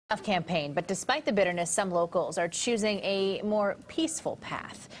Campaign, but despite the bitterness, some locals are choosing a more peaceful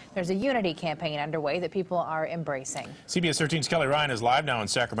path. There's a unity campaign underway that people are embracing. CBS 13's Kelly Ryan is live now in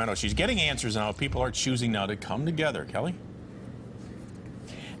Sacramento. She's getting answers on how people are choosing now to come together. Kelly?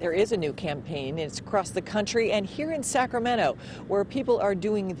 There is a new campaign. It's across the country and here in Sacramento, where people are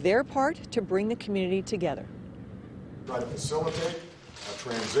doing their part to bring the community together. Try to facilitate a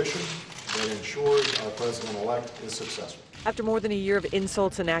transition that ensures our president-elect is successful. After more than a year of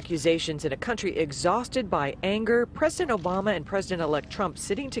insults and accusations in a country exhausted by anger, President Obama and President-elect Trump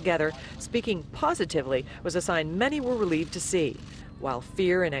sitting together, speaking positively, was a sign many were relieved to see. While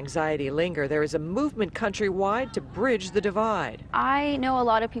fear and anxiety linger, there is a movement countrywide to bridge the divide. I know a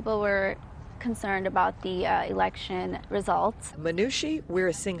lot of people were concerned about the election results. Manushi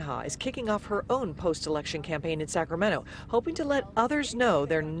Weerasinghe is kicking off her own post-election campaign in Sacramento, hoping to let others know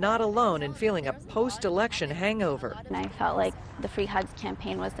they're not alone in feeling a post-election hangover. And I felt like the Free Hugs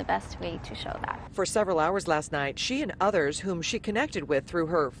campaign was the best way to show that. For several hours last night, she and others whom she connected with through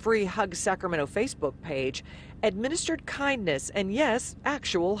her Free Hugs Sacramento Facebook page administered kindness and, yes,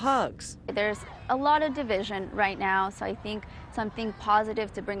 actual hugs. There's a lot of division right now, so I think something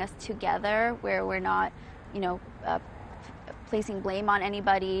positive to bring us together where we're not, placing blame on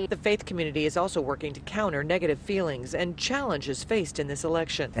anybody. The faith community is also working to counter negative feelings and challenges faced in this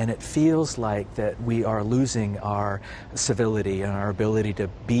election. And it feels like that we are losing our civility and our ability to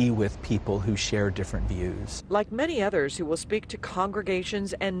be with people who share different views. Like many others who will speak to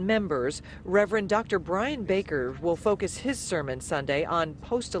congregations and members, Reverend Dr. Brian Baker will focus his sermon Sunday on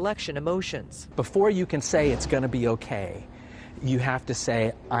post-election emotions. Before you can say it's going to be okay, you have to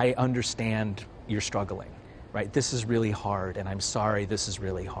say, I understand you're struggling. Right? This is really hard, and I'm sorry this is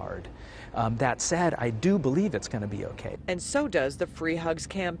really hard. That said, I do believe it's going to be okay. And so does the Free Hugs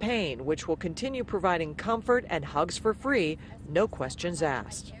campaign, which will continue providing comfort and hugs for free, no questions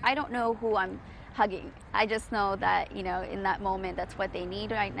asked. I don't know who I'm hugging. I just know that, in that moment, that's what they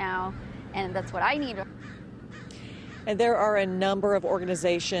need right now, and that's what I need. And there are a number of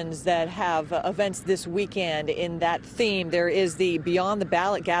organizations that have events this weekend in that theme. There is the Beyond the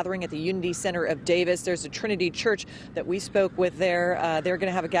Ballot gathering at the Unity Center of Davis. There's a Trinity Church that we spoke with there. They're going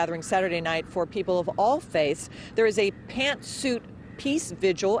to have a gathering Saturday night for people of all faiths. There is a pantsuit peace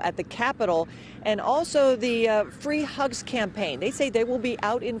vigil at the Capitol, and also the Free Hugs campaign. They say they will be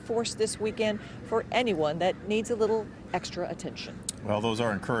out in force this weekend for anyone that needs a little extra attention. Well, those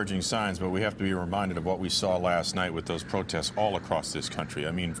are encouraging signs, but we have to be reminded of what we saw last night with those protests all across this country.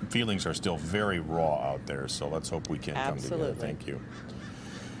 I mean, feelings are still very raw out there, so let's hope we can come together. Thank you.